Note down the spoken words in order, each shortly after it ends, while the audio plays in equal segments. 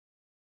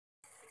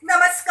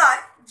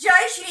Namaskar,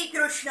 Jai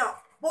Shrikrishna.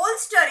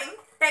 Bolstering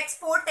text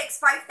 4, text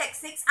 5,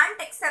 text 6 and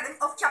text 7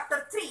 of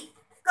chapter 3,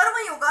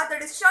 Karma-Yoga, the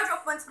discharge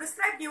of one's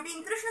prescribed duty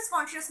in Krishna's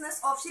consciousness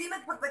of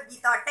Srimad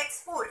Bhagavad-gita,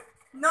 text 4.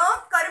 Na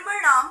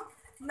karmanam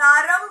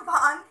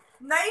narambhan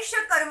naisha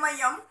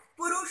karmayam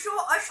purusho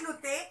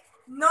ashnute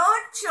na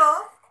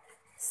cha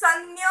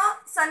sanya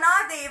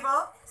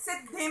sanadeva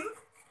siddhim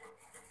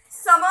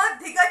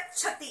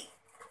samadhigacchati.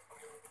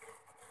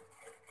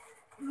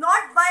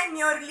 Not by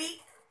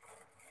merely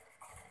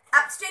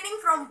abstaining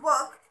from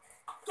work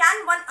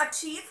can one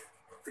achieve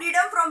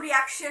freedom from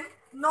reaction,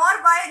 nor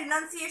by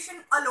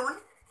renunciation alone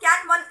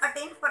can one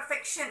attain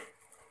perfection.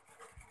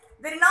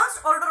 The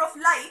renounced order of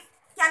life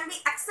can be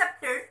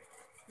accepted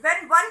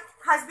when one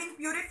has been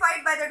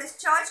purified by the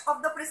discharge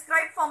of the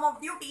prescribed form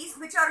of duties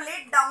which are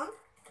laid down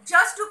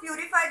just to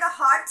purify the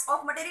hearts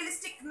of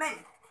materialistic men.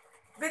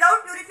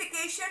 Without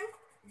purification,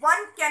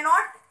 one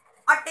cannot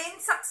attain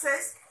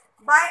success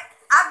by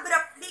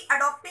abruptly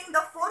adopting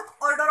the fourth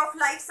order of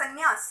life,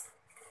 sannyas.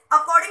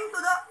 According to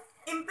the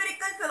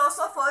empirical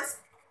philosophers,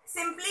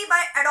 simply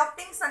by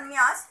adopting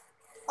sannyas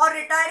or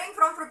retiring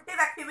from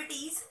fruitive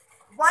activities,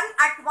 one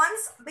at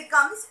once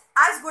becomes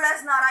as good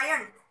as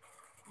Narayan.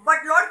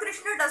 But Lord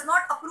Krishna does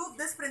not approve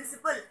this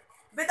principle.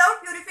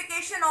 Without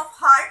purification of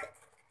heart,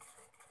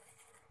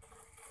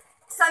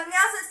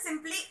 sannyas is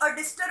simply a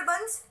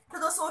disturbance to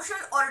the social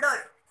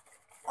order.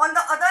 On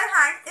the other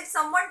hand, if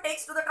someone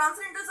takes to the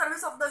transcendental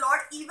service of the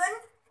Lord even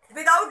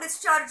without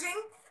discharging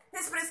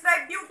his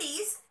prescribed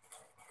duties,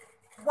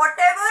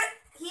 whatever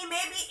he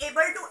may be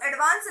able to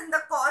advance in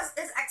the cause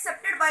is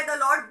accepted by the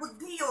Lord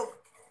Buddhi Yoga.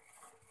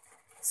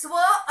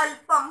 Swa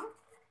alpam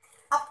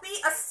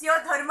api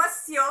asya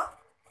dharmasya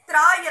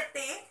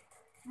trayate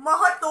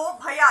mahato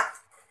bhayat.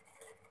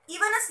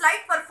 Even a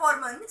slight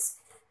performance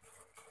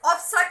of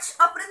such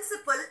a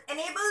principle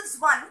enables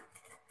one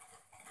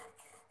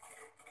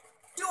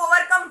to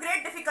overcome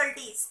great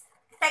difficulties.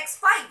 Text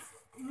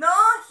 5. Na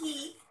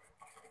hi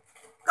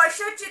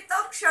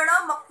kashachita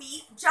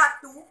kshanamapi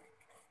jatu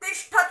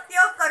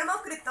tishthatya karma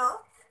krita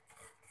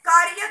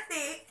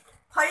karyate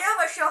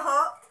bhayavashah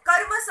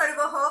karma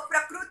sarvah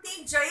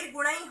prakriti jair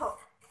gunaiha.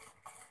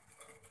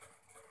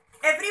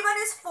 Everyone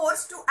is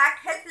forced to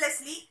act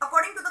helplessly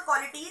according to the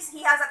qualities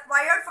he has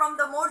acquired from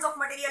the modes of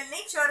material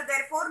nature.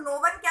 Therefore, no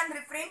one can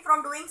refrain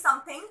from doing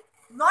something,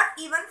 not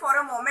even for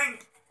a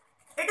moment.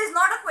 It is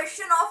not a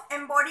question of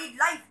embodied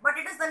life, but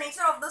it is the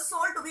nature of the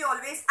soul to be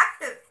always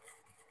active.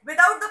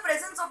 Without the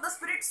presence of the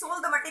spirit soul,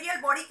 the material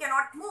body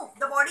cannot move.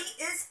 The body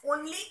is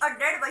only a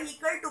dead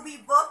vehicle to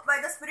be worked by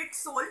the spirit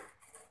soul,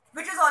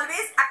 which is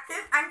always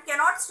active and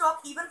cannot stop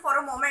even for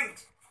a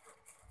moment.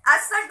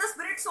 As such, the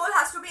spirit soul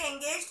has to be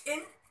engaged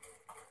in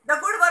the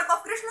good work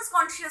of Krishna's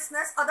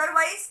consciousness,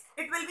 otherwise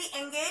it will be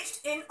engaged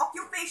in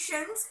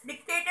occupations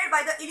dictated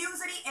by the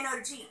illusory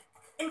energy.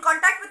 In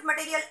contact with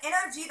material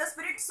energy, the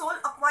spirit soul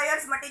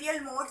acquires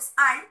material modes,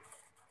 and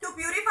to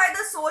purify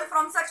the soul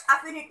from such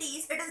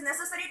affinities, it is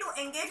necessary to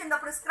engage in the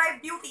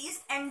prescribed duties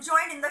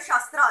enjoined in the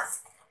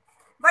Shastras.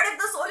 But if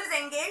the soul is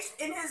engaged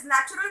in his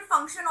natural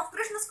function of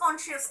Krishna's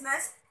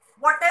consciousness,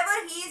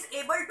 whatever he is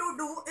able to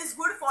do is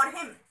good for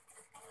him.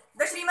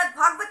 The Srimad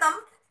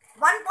Bhagavatam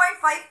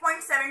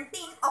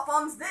 1.5.17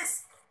 affirms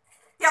this.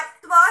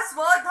 Tyaktva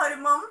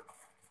swadharmam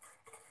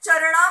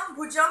charanam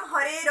bhujam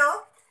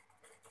harera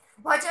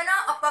bhajana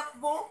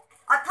apakvo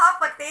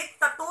athapate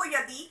tato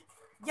yadi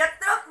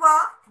yatra kva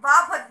va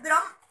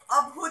bhadram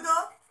abhuda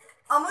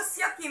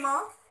amusya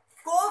kima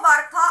ko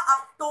vartha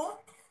apto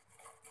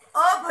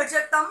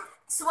abhajatam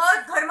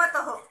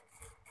swadharmatah.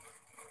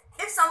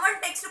 If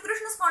someone takes to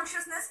Krishna's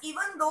consciousness,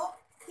 even though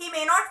he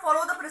may not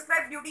follow the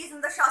prescribed duties in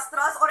the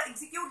Shastras or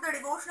execute the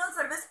devotional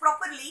service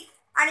properly,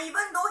 and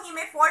even though he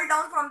may fall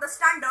down from the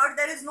standard,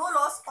 there is no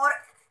loss or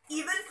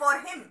evil for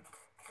him.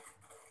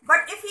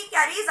 But if he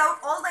carries out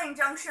all the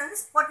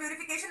injunctions for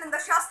purification in the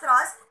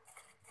Shastras,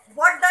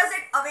 what does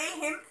it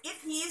avail him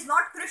if he is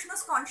not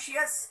Krishna's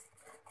conscious?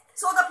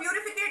 So the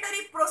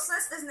purificatory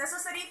process is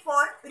necessary for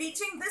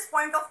reaching this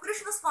point of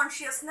Krishna's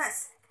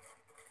consciousness.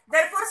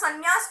 Therefore,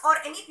 sannyas or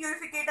any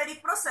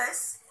purificatory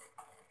process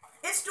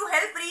is to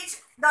help reach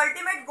the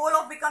ultimate goal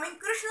of becoming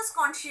Krishna's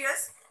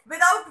conscious,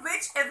 without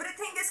which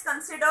everything is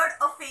considered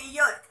a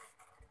failure.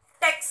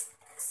 Text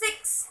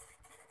 6.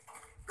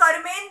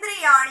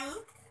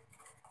 Karmendriyani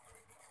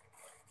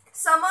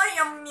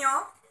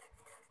samayamya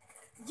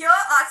ya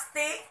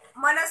aste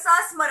manasa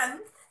smaran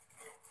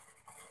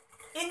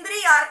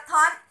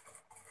indriyarthan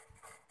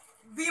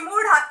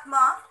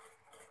vimudhatma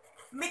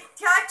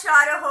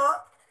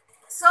mithyacharah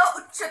sa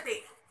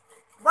uchyate.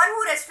 One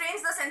who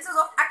restrains the senses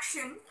of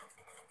action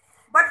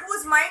but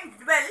whose mind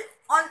dwell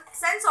on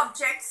sense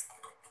objects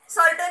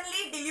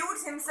certainly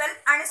deludes himself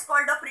and is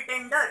called a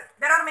pretender.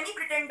 There are many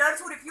pretenders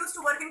who refuse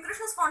to work in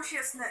Krishna's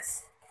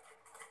consciousness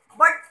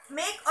but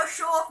make a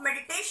show of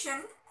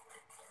meditation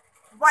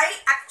while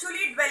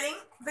actually dwelling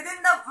within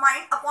the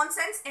mind upon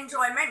sense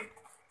enjoyment.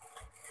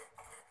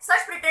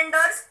 Such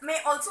pretenders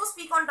may also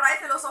speak on dry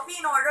philosophy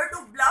in order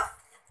to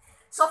bluff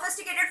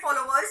sophisticated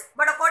followers,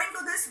 but according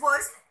to this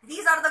verse,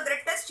 these are the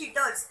greatest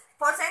cheaters.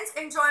 For sense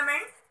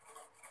enjoyment,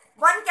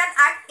 one can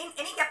act in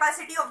any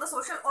capacity of the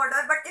social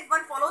order, but if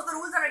one follows the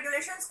rules and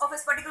regulations of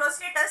his particular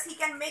status, he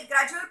can make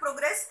gradual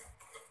progress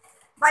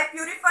by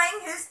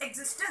purifying his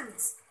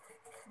existence.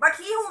 But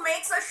he who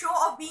makes a show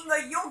of being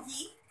a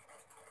yogi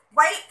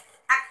while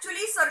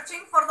actually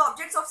searching for the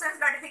objects of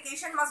sense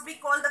gratification must be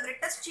called the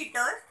greatest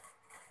cheater,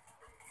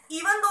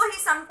 even though he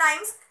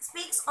sometimes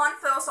speaks on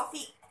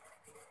philosophy.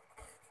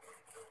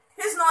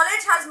 His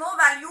knowledge has no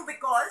value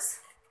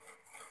because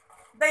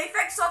the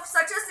effects of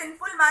such a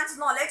sinful man's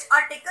knowledge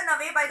are taken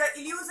away by the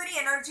illusory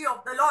energy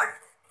of the Lord.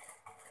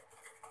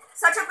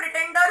 Such a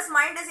pretender's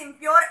mind is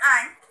impure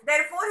and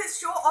therefore his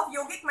show of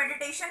yogic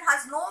meditation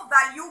has no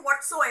value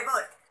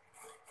whatsoever.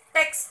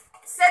 Text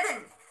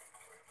 7.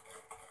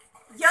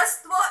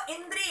 Yastva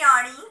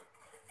indriyani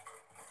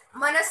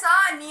manasa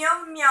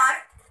niyamyar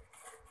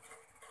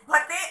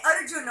bhate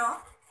Arjuna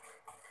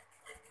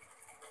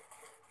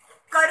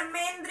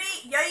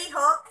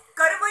karmendriyaiha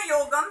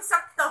karma-yogam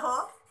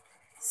saktah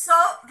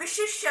sa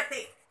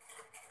vishishyate.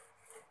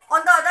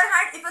 On the other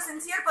hand, if a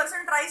sincere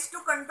person tries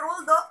to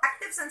control the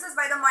active senses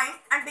by the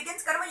mind and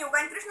begins karma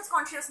yoga in Krishna's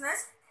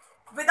consciousness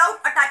without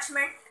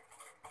attachment,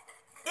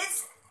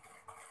 is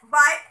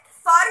by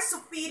far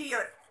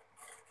superior.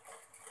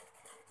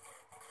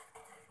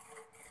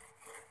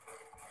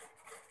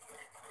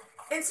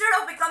 Instead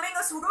of becoming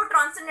a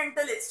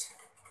pseudo-transcendentalist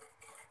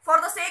for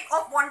the sake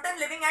of wanton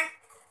living and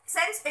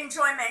sense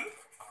enjoyment,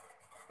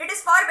 it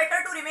is far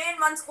better to remain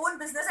in one's own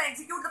business and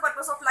execute the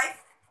purpose of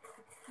life,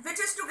 which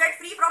is to get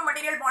free from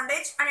material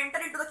bondage and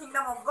enter into the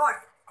kingdom of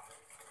God.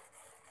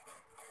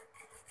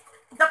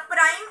 The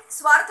prime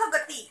Swartha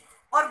Gati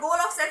or goal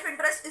of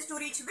self-interest is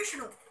to reach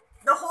Vishnu.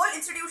 The whole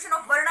institution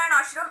of Varna and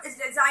Ashram is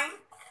designed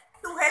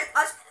to help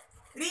us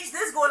reach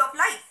this goal of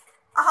life.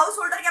 A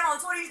householder can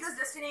also reach this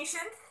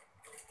destination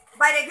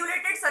by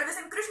regulated service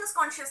in Krishna's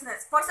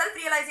consciousness. For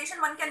self-realization,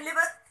 one can live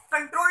a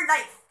controlled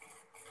life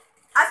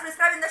as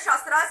prescribed in the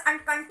Shastras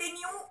and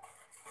continue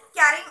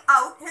carrying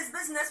out his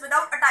business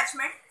without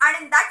attachment,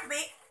 and in that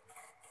way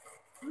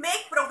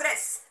make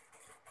progress.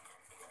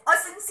 A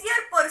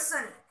sincere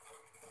person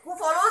who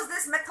follows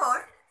this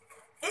method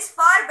is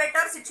far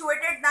better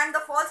situated than the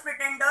false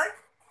pretender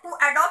who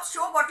adopts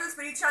show bottle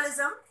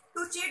spiritualism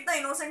to cheat the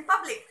innocent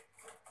public.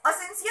 A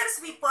sincere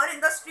sweeper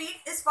in the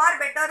street is far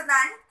better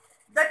than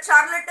the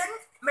charlatan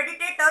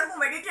meditator who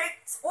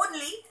meditates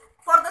only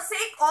for the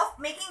sake of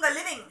making a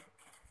living.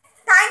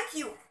 Thank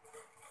you.